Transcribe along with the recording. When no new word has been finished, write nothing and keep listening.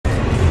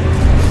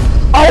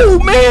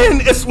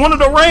man, it's one of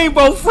the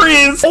Rainbow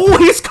Friends. Oh,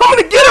 he's coming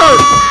to get her.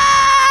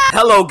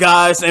 Hello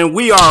guys, and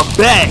we are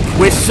back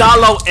with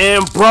Shiloh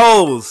and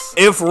Bros.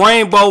 If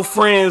Rainbow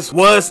Friends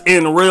was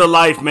in real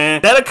life,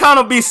 man, that'd kind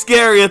of be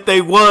scary if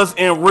they was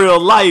in real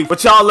life.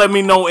 But y'all let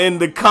me know in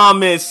the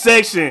comment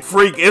section.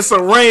 Freak, it's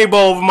a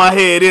rainbow over my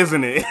head,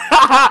 isn't it?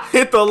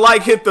 Hit the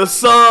like, hit the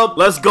sub.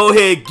 Let's go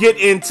ahead, get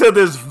into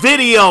this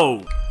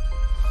video.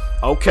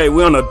 Okay,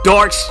 we're on a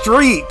dark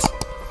street.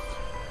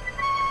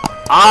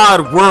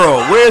 Odd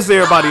world. Where's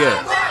everybody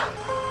at?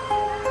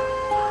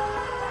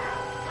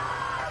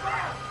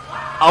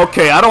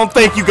 Okay, I don't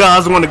think you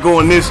guys want to go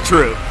on this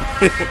trip.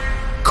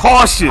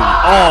 Caution.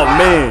 Oh,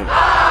 man.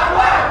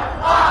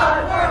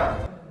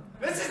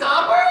 This is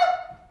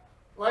Oddworld?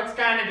 Looks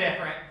kind of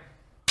different.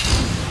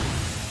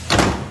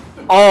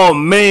 Oh,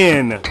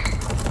 man.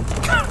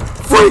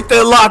 Freak,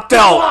 they're locked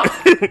out.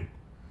 Woohoo!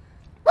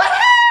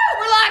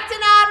 We're locked in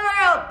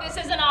Oddworld! This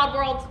isn't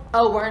Oddworld.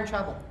 Oh, we're in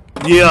trouble.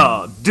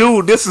 Yeah,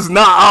 dude, this is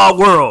not our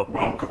world.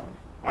 Welcome.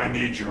 I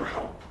need your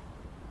help.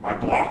 My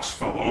blocks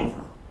fell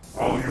over.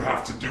 All you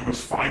have to do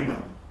is find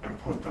them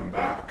and put them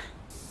back.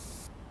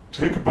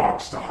 Take a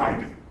box to hide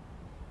in.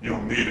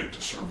 You'll need it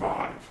to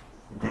survive.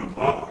 Good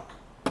luck.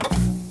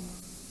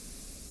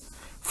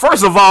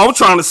 First of all, I'm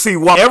trying to see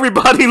why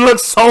everybody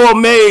looks so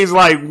amazed,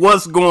 like,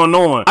 what's going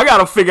on? I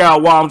gotta figure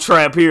out why I'm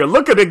trapped here.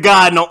 Look at the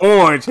guy in the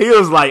orange. He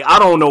was like, I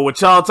don't know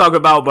what y'all talking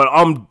about, but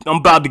I'm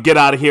about to get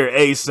out of here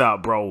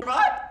ASAP, bro.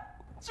 Survive?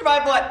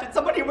 Survive what? Did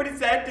someone hear what he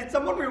said? Did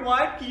someone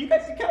rewind? Can you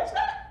guys catch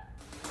that?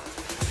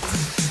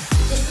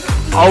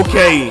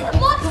 Okay.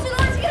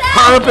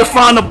 Hurry up and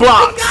find the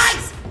blocks. Hey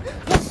guys!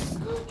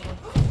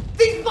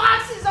 These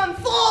boxes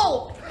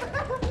unfold!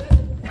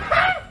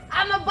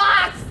 I'm a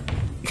box!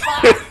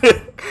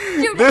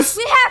 Dude, This,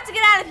 we have to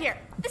get out of here.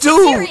 This is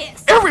dude,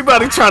 serious.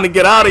 everybody trying to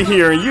get out of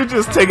here, and you're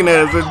just taking it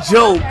as a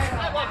joke.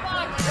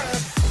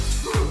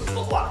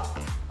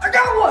 I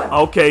got one!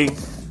 Okay,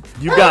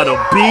 you got a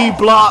B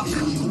block.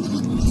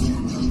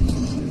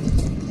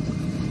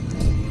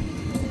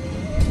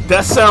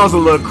 That sounds a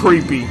little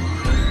creepy.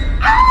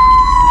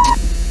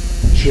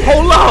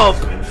 Hold up!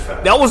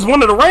 That was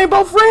one of the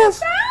Rainbow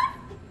Friends?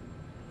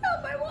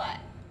 Oh my what?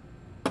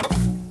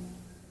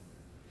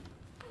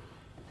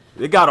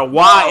 They got a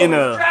Y and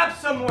We're a trapped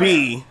somewhere.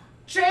 B.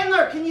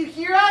 Chandler, can you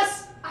hear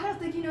us? I don't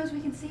think he knows we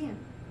can see him.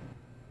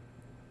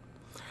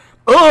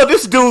 Ugh,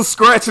 this dude's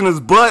scratching his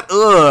butt.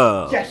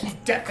 Ugh. Yeah, he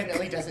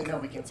definitely doesn't know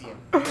we can see him.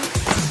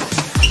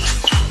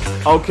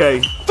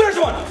 Okay, There's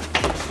one!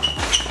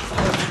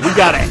 we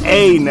got an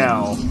A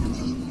now.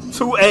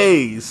 2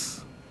 A's.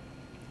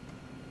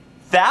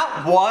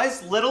 That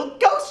was little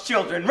ghost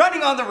children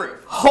running on the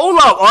roof. Hold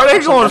up, are they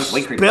going to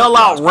spell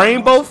out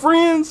Rainbow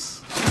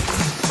Friends?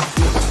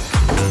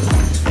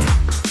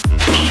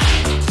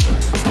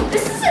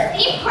 This is a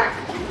theme park.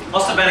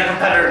 Must have been a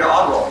competitor to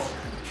Oddworld.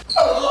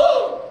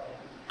 Oh,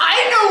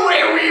 I know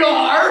where we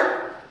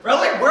are!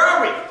 Really? Where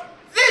are we?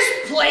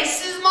 This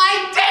place is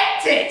my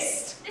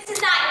dentist! This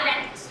is not your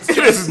dentist. It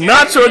is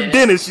not your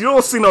dentist. You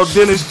don't see no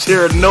dentist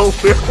chair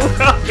nowhere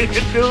around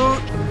here, dude.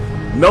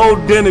 No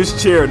dentist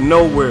chair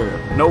nowhere.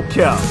 No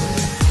cap.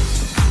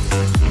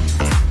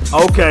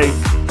 Okay.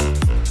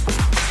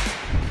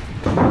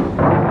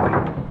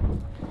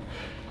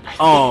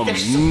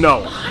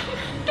 No.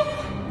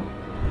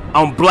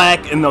 I'm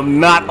black and I'm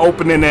not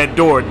opening that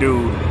door,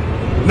 dude.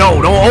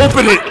 No, don't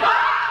open it.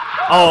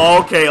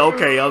 Oh,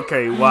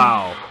 okay.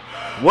 Wow.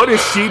 What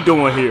is she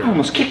doing here?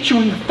 Almost kicked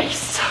you in the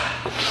face.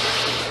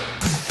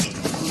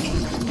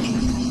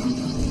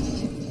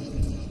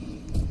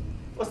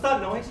 What's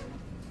that noise?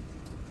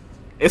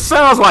 It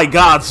sounds like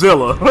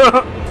Godzilla.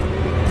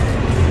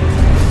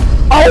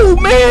 Oh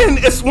man,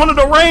 it's one of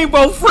the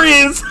Rainbow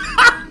Friends.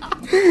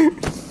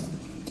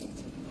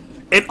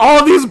 And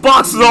all these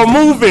boxes are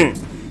moving.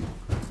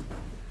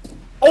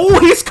 Oh,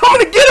 he's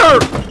coming to get her.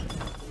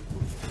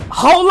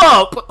 Hold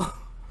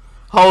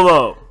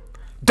up.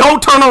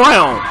 Don't turn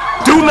around.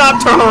 Do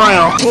not turn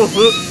around.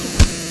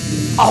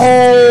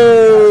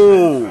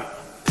 Oh,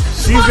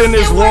 she's in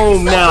this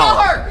room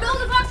now. No,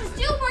 the boxes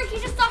do work. He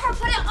just saw her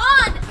put it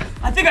on.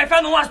 I think I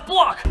found the last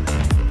block.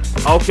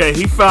 Okay,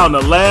 he found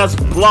the last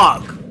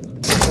block.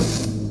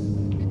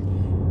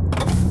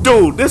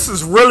 Dude, this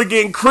is really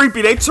getting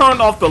creepy. They turned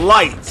off the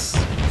lights.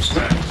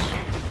 Thanks.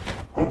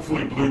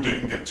 Hopefully Blue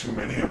didn't get too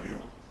many of you.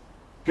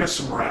 Get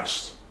some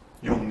rest.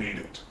 You'll need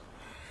it.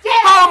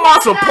 How am I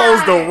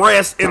supposed to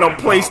rest in a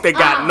place that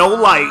got no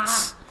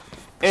lights?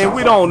 And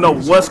we don't know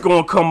what's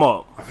gonna come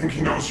up. I think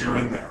he knows you're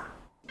in there.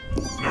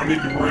 No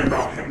need to worry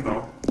about him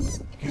though.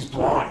 He's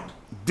blind.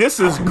 This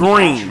is How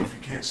can he catch you green. if he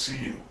can't see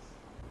you.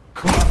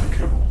 Come on,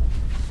 Kibble.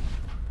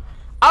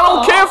 I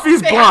don't care if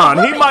he's blind.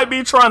 He might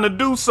be trying to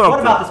do What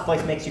something. about this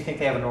place makes you think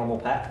they have a normal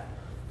pet?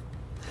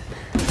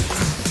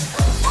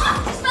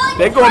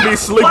 They're gonna be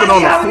sleeping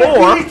on the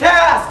floor.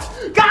 Task?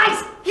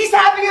 Guys, he's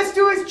having us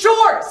do his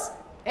chores.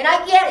 And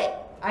I get it.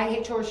 I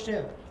hate chores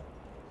too.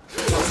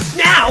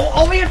 Now,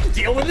 all we have to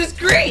deal with is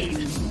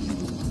greed.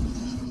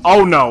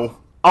 Oh no.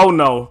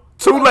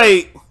 Too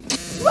late.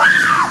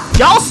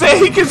 Y'all said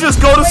he could just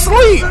go to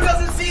sleep.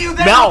 Doesn't see you,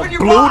 then Now open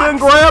your Blue box. done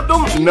grabbed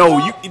them?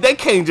 No, they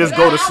can't just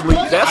go to sleep.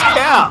 That's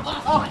cap.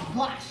 Oh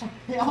my gosh.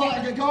 Hey, hold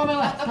on, go on my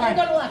left. Okay,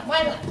 go to the left.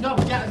 My left. No,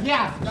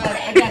 yeah.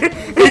 I got it.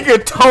 He can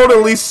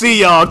totally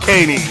see y'all,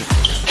 can't he?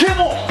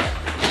 Kibble.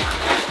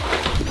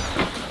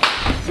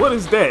 What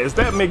is that? Is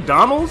that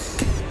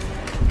McDonald's?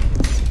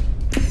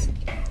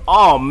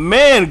 Oh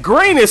man,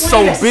 Green is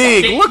so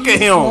big. Look at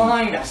him.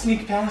 Blind. I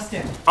sneaked past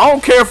him. I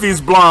don't care if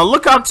he's blind.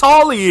 Look how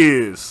tall he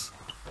is.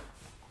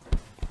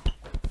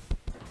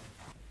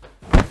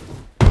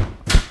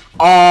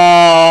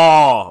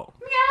 Oh.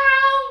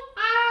 Meow.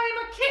 I'm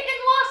a kitten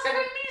lost at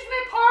an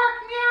amusement park.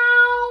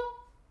 Meow.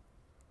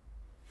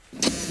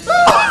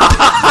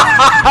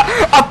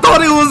 I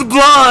thought he was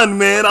blind,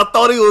 man. I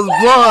thought he was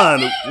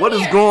blind. What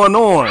is going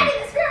on? How did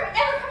the spirit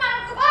ever come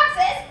out of the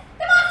boxes?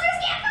 The monsters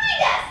can't find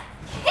us.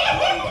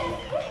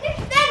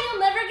 Then you'll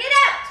never get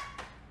out.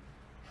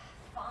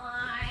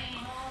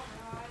 Fine.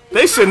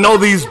 They should know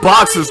these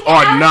boxes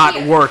are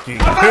not working.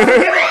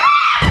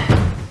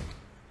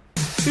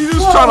 He's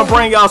just trying to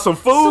bring out some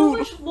So food.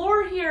 much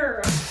lore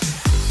here.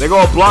 They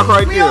go a block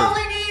right We there.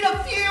 only need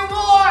a few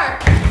more.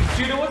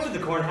 Judah, what's with the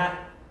corn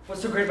hat?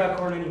 What's so great about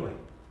corn anyway?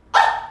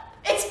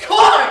 It's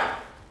corn.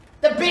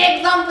 The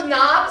big lump of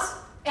knobs.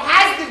 It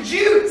has the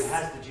juice. It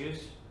has the juice.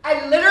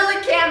 I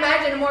literally can't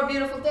imagine a more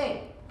beautiful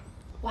thing.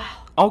 Wow.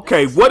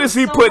 Okay, what is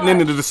he So putting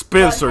into much. the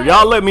dispenser? But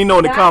Y'all let me know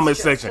in the that's comment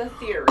just section. a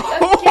theory.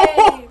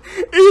 Okay.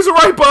 He's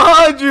right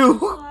behind you.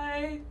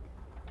 Bye.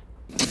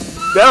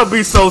 That would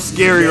be so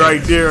scary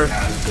right there.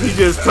 He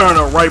just turned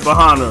her right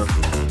behind her.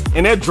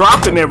 And they're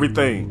dropping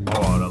everything.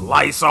 Oh, the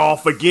lights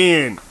off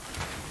again.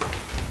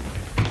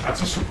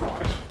 That's a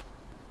surprise.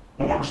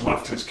 Orange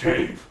left his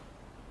cave.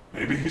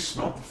 Maybe he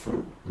smelled the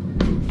food. This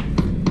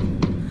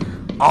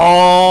is the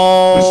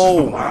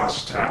Oh.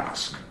 last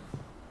task.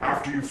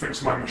 After you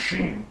fix my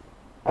machine,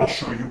 I'll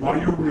show you why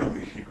you're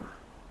really here.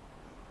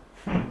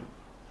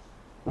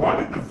 Why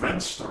did the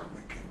vents start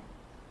leaking?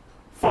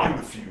 Find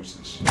the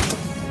fuses.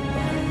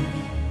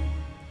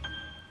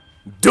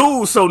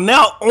 Dude, so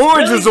now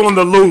Orange is on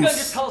the You gonna just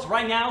loose. tell us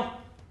right now?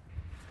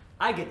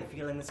 I get the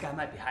feeling this guy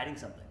might be hiding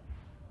something.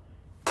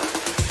 The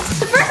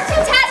first two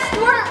tests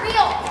weren't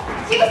real.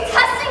 He was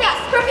testing us,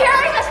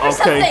 preparing us for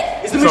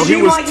Okay, something. so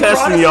he was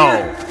testing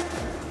y'all.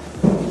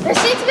 There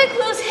seem to be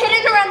clues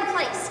hidden around the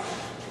place.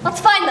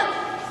 Let's find them.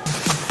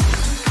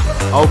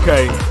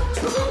 Okay.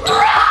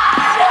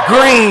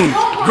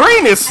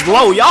 Green is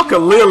slow. Y'all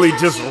could literally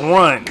just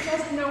run. He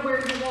doesn't know where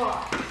you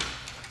are.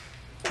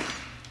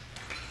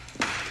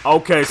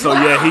 Okay, so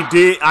yeah, he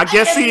did. I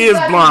guess he is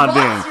blind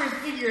then.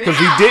 Because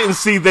he didn't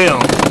see them.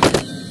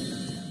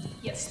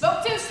 You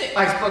spoke too soon.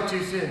 I spoke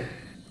too soon.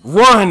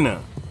 Run!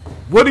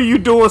 What are you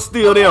doing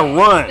still there?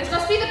 Run! This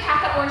must be the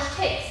path that Orange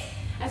takes.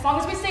 As long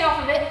as we stay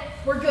off of it,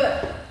 we're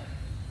good.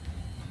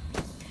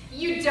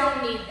 You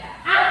don't need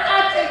that. I'm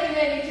not taking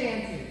any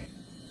chances.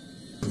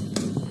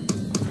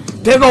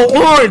 There go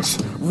Orange!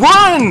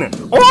 Run!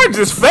 Orange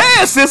is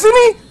fast, isn't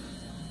he?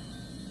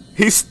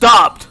 He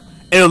stopped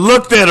and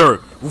looked at her.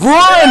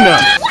 Run!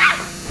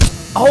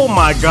 Oh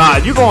my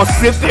god, you gonna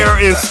sit there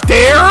and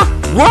stare?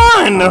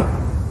 Run!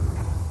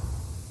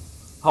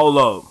 Hold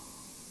up.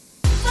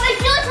 But I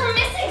feel like we're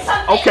missing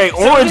something. Okay,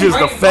 Orange is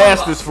the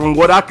fastest from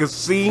what I can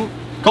see.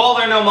 Call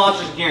there are no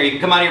monsters in here. You can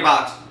come out of your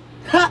box.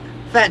 Ha!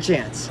 Fat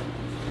chance.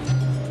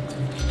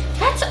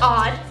 That's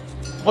odd.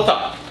 What's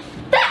up?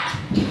 That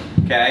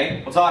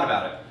Okay. What's odd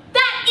about it?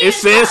 It It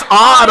says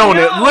odd on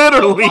it,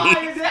 literally. Why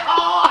is it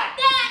odd?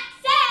 That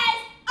says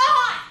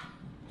odd.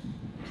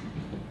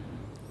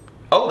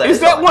 Oh, that Is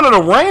that odd. one of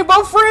the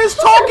Rainbow Friends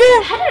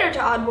talking? Competitor to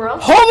Oddworld.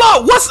 Hold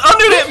up, what's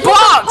under that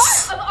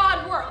box? Part of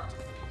Oddworld.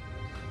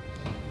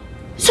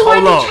 So why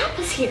Hold did up. they trap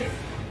us here?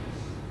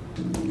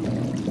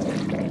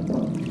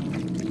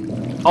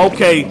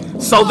 Okay,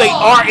 so they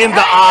are in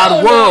the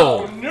odd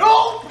world.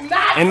 Nope,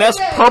 not And that's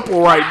today.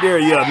 purple right there.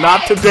 Yeah,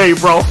 not today,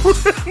 bro.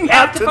 You Not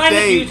have to find the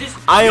today. fuses.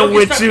 I Don't am get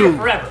with stuck here you.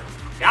 forever.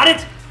 Got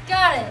it?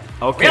 Got it.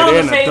 Okay, We're on they're the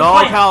in the same plan.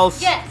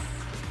 doghouse. Yes.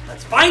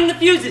 Let's find the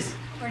fuses.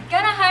 We're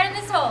gonna hide in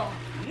this hole.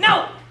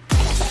 No!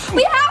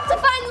 We have to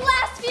find the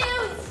last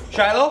fuse.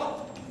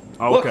 Shiloh?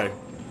 Okay.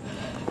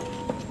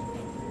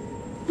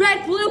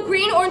 Red, blue,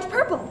 green, orange,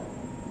 purple.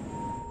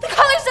 The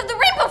colors of the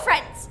Rainbow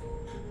Friends.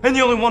 And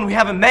the only one we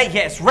haven't met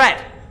yet is Red.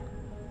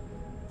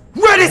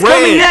 Red is Red.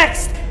 coming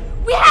next!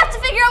 We have to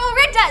figure out what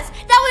Red does.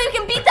 That way we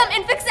can beat them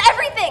and fix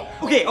everything.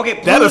 Okay.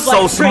 That blue is so like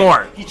a trick.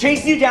 smart. He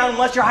chases you down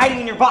unless you're hiding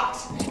in your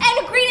box.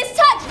 And green is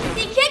touch.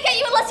 He can't get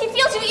you unless he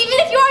feels you, even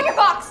if you're in your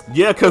box.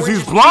 Yeah, because Orange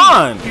he's is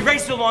blind. speed. He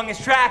races along his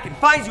track and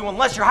finds you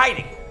unless you're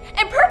hiding.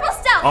 And purple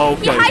stealth.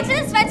 He Okay. hides in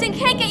his fence and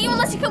can't get you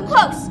unless you come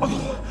close.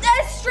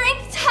 That is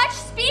strength, touch,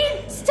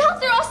 speed, stealth.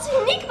 They're all so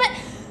unique, but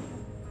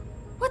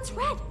what's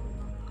Red?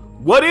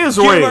 What is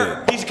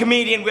Humor. Red? He's a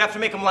comedian. We have to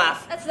make him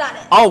laugh. That's not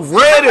it. Oh,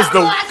 Red is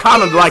the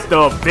kind of like the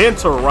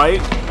inventor,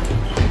 right?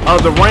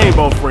 Of the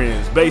Rainbow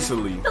Friends,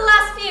 basically. The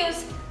last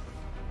fuse.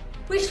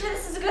 We sure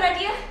this is a good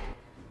idea?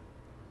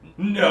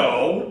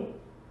 No.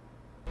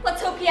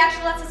 Let's hope he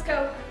actually lets us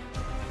go.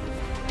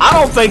 I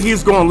don't think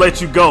he's gonna let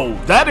you go.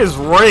 That is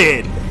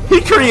Red.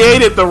 He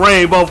created the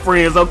Rainbow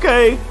Friends,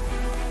 okay?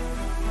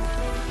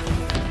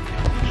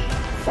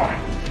 Fine.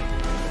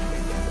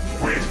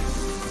 Wait.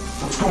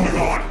 What's going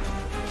on?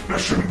 That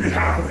shouldn't be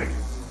happening.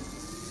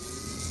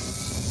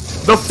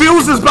 The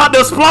fuse is about to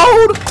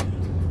explode?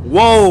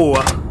 Whoa.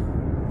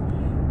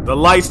 The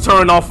lights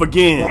turn off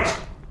again. What?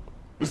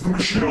 Is the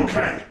machine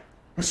okay?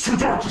 It's too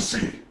dark to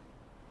see.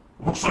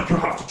 Looks like you'll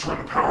have to turn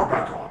the power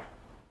back on.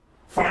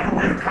 Find a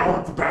way to power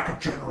up the backup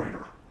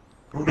generator.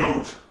 Who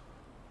knows?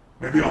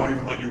 Maybe I'll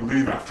even let you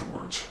leave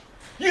afterwards.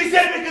 You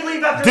said we could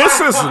leave after This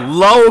last is time.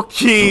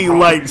 low-key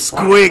like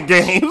Squid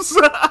Games.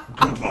 Good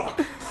luck.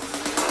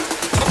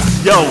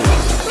 Yo,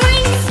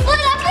 Split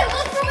up and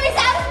look for ways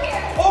out of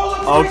here. Oh,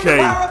 look, Okay.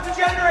 we can power up the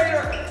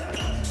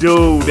generator.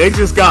 dude, they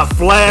just got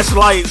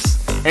flashlights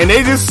and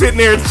they just sitting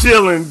there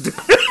chilling.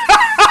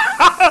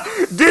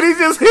 Did he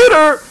just hit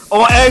her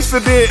on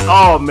accident?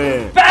 Oh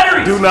man.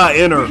 Batteries! Do not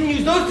enter. We can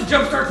use those to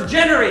jumpstart the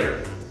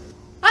generator.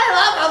 I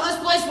love how this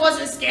place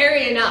wasn't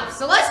scary enough,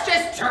 so let's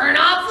just turn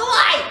off the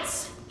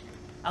lights.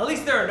 At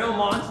least there are no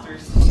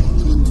monsters.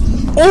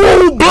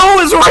 Oh,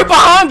 Blue is right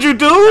behind you,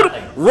 dude.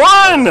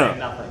 Run.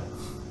 Nothing.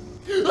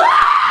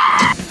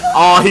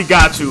 Oh, he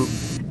got you.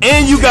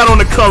 And you got on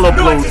the color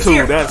blue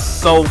too. That's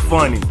so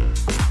funny.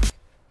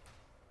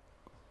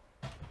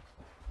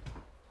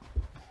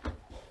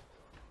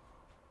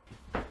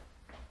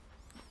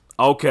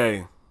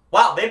 Okay.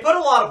 Wow, they put a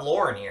lot of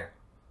lore in here.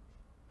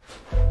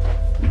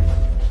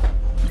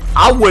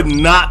 I would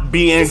not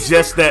be in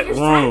just that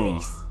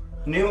room.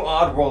 New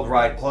Oddworld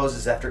ride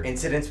closes after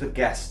incidents with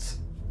guests.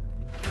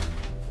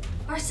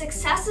 Our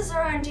successes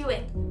are our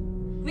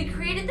undoing. We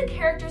created the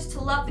characters to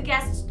love the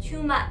guests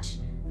too much.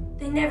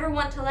 They never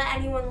want to let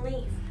anyone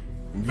leave.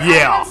 For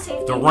Yeah, everyone's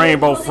safety, the we're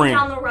Rainbow closing Friend.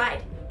 down the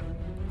ride.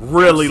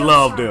 Really I'm so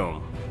loved sorry.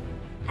 them.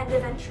 And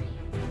eventually.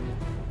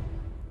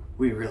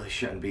 We really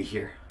shouldn't be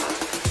here.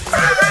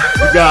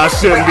 You guys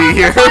shouldn't be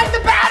here. Find the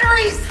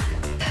batteries!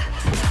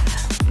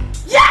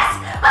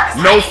 Yes!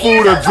 No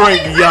food or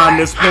drink beyond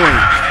this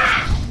point.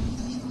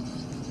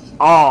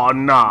 Oh,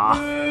 nah.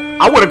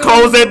 I would have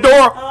closed that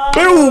door,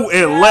 boo,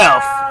 and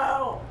left.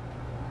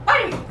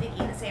 Why are you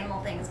thinking this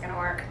animal thing is gonna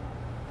work?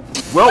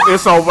 Well,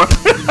 it's over.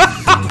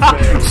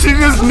 She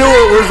just knew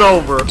it was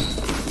over.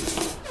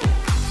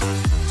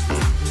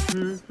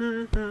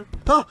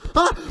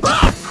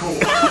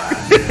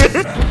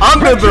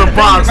 Under the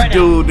box,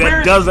 dude,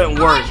 that doesn't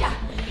work. Elijah,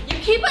 you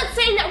keep on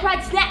saying that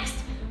Red's next,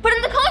 but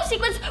in the color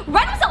sequence,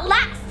 Red was at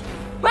last.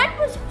 Red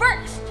was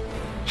first.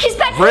 He's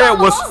been here Red all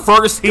was along.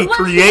 first, he The ones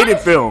who created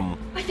wanted them.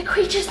 By the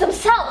creatures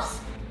themselves.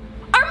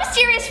 Our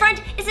mysterious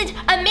friend isn't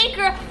a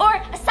maker or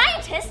a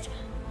scientist.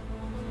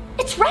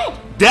 It's Red.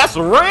 That's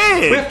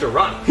Red. We have to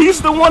run.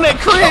 He's the one that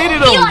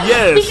created them, Eli,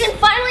 yes. we can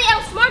finally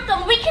outsmart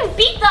them. We can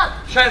beat them.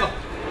 Shiloh.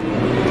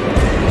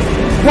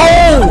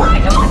 Whoa!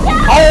 Come on,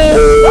 Dad.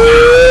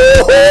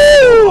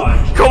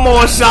 Oh! Come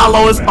on,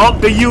 Shiloh, it's up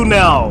to you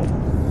now.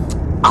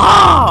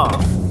 Ah!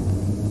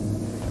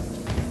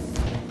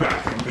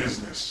 Back in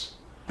business.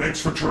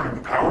 Thanks for turning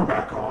the power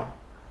back on.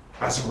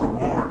 As a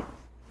reward,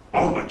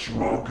 I'll let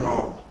you all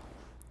go.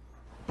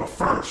 But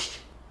first,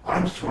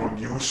 I'm throwing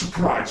you a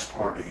surprise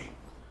party.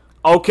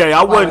 Okay,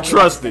 I wouldn't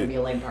trust it.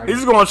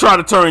 He's gonna try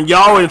to turn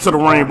y'all into the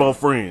Rainbow I'll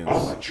Friends.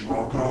 let you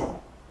all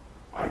go.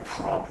 I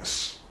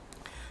promise.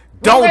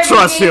 Don't Will there be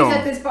trust games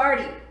at him. this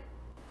party?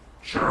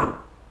 Sure.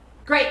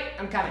 Great,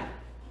 I'm coming.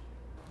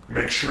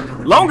 Make sure to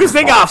Long as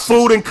they got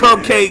food and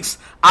cupcakes,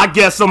 I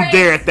guess I'm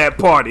there at that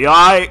party,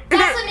 alright?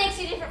 That's what makes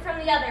you different from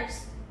the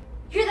others.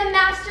 You're the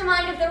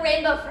mastermind of the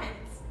Rainbow Friends.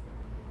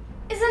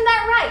 Isn't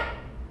that right?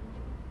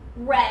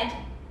 Red.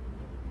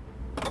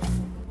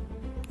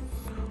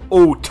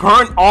 Oh,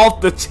 turn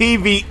off the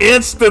TV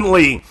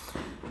instantly.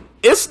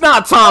 It's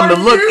not time to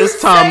look,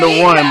 it's time to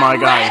run, my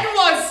guy. Red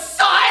was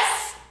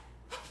sus!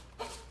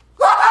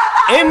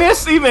 And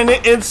it's even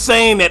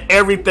insane that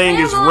everything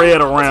is Come on,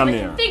 red so around we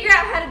there. can figure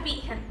out how to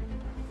beat him.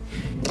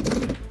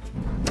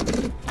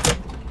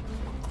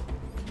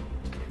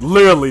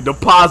 Literally,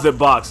 deposit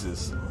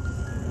boxes.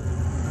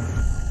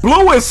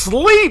 Blue is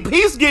asleep.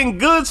 He's getting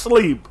good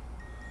sleep.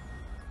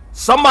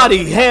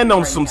 Somebody hand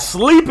him some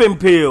sleeping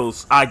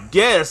pills, I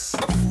guess.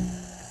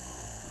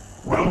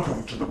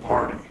 Welcome to the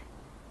party.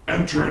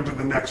 Enter into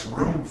the next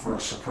room for a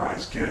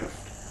surprise gift.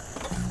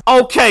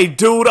 Okay,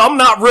 dude, I'm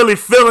not really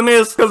feeling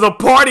this because the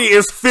party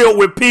is filled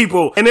with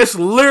people and it's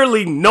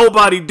literally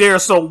nobody there.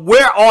 So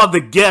where are the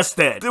guests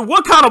at?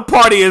 What kind of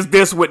party is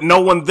this with no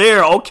one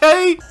there,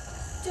 okay?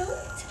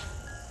 Don't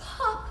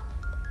pop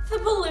the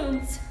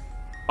balloons.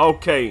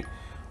 Okay,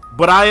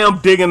 but I am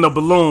digging the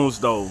balloons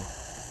though.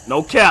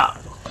 No cap.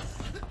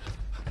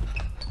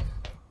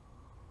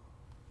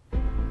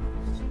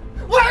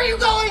 Where are you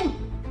going?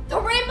 The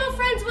Rainbow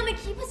Friends want to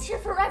keep us here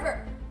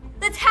forever.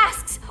 The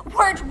tasks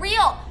weren't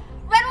real.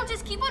 Red will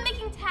just keep on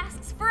making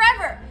tasks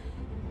forever.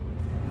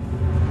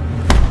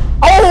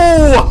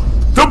 Oh!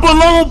 The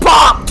balloon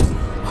popped!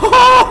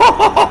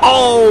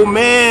 Oh,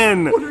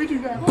 man!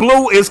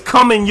 Blue is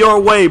coming your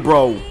way,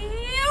 bro. Run!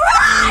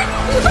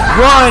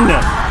 Run!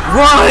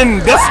 Run!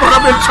 That's what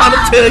I've been trying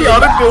to tell y'all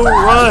to do.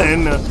 Run!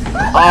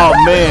 Oh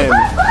man.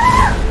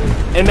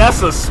 And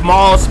that's a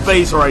small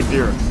space right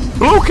there.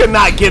 Blue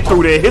cannot get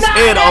through there. His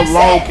head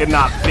alone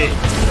cannot fit.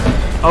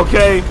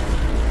 Okay?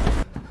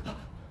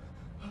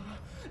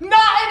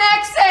 Not an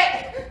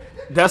exit!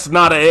 That's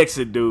not an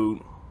exit,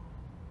 dude.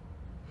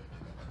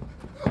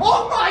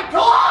 Oh my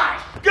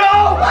gosh!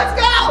 Go! Let's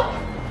go!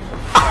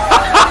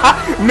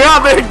 Now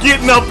they're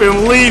getting up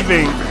and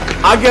leaving.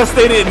 I guess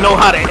they didn't know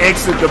how to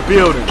exit the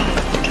building.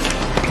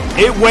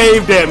 It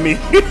waved at me.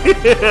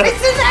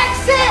 It's an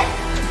exit!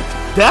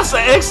 That's an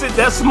exit?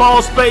 That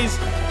small space?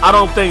 I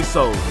don't think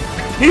so.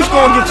 He's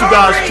gonna get you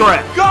guys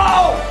trapped.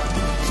 Go!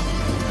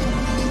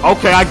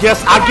 Okay, I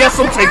guess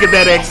I'm taking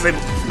that exit.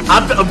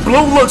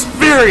 Blue looks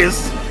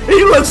furious.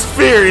 He looks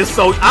furious,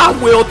 so I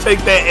will take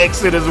that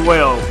exit as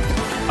well.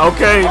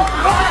 Okay?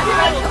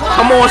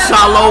 Come on,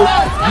 Shiloh.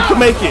 You can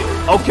make it.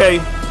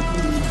 Okay.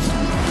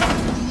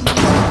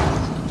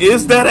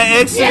 Is that an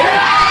exit?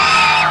 Yeah!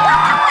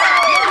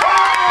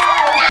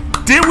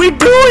 Did we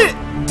do it?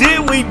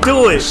 Did we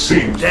do it?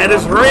 That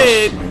is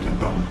red.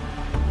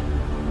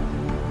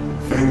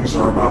 Things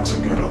are about to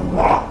get a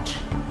lot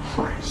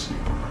crazy.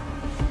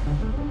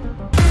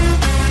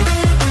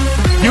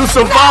 You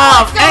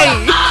survived!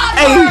 Hey!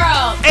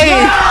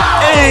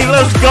 Hey!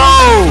 Let's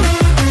go!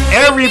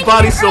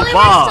 Everybody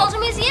survived! Soldier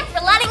Museum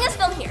for letting us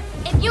film here.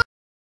 If you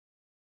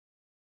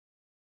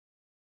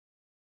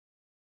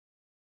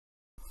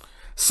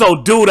So,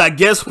 dude, I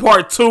guess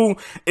part 2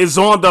 is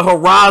on the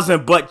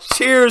horizon, but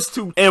cheers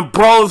to and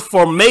bros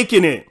for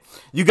making it.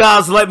 You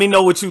guys let me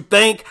know what you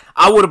think.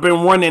 I would have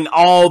been running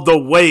all the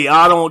way.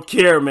 I don't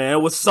care, man.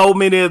 It was so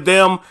many of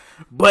them.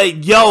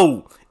 But,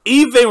 yo,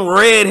 even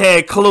red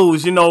had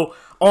clues, you know.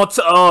 On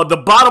the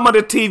bottom of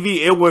the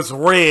TV, it was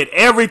red.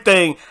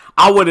 Everything,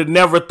 I would have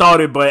never thought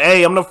it. But,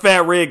 hey, I'm the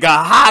fat red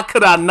guy. How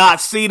could I not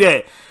see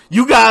that?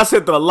 You guys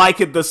hit the like,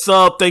 hit the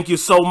sub. Thank you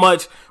so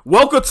much.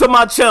 Welcome to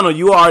my channel.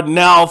 You are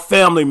now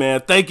family,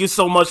 man. Thank you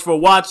so much for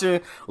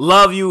watching.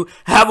 Love you.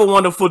 Have a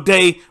wonderful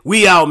day.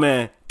 We out,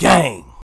 man. Gang.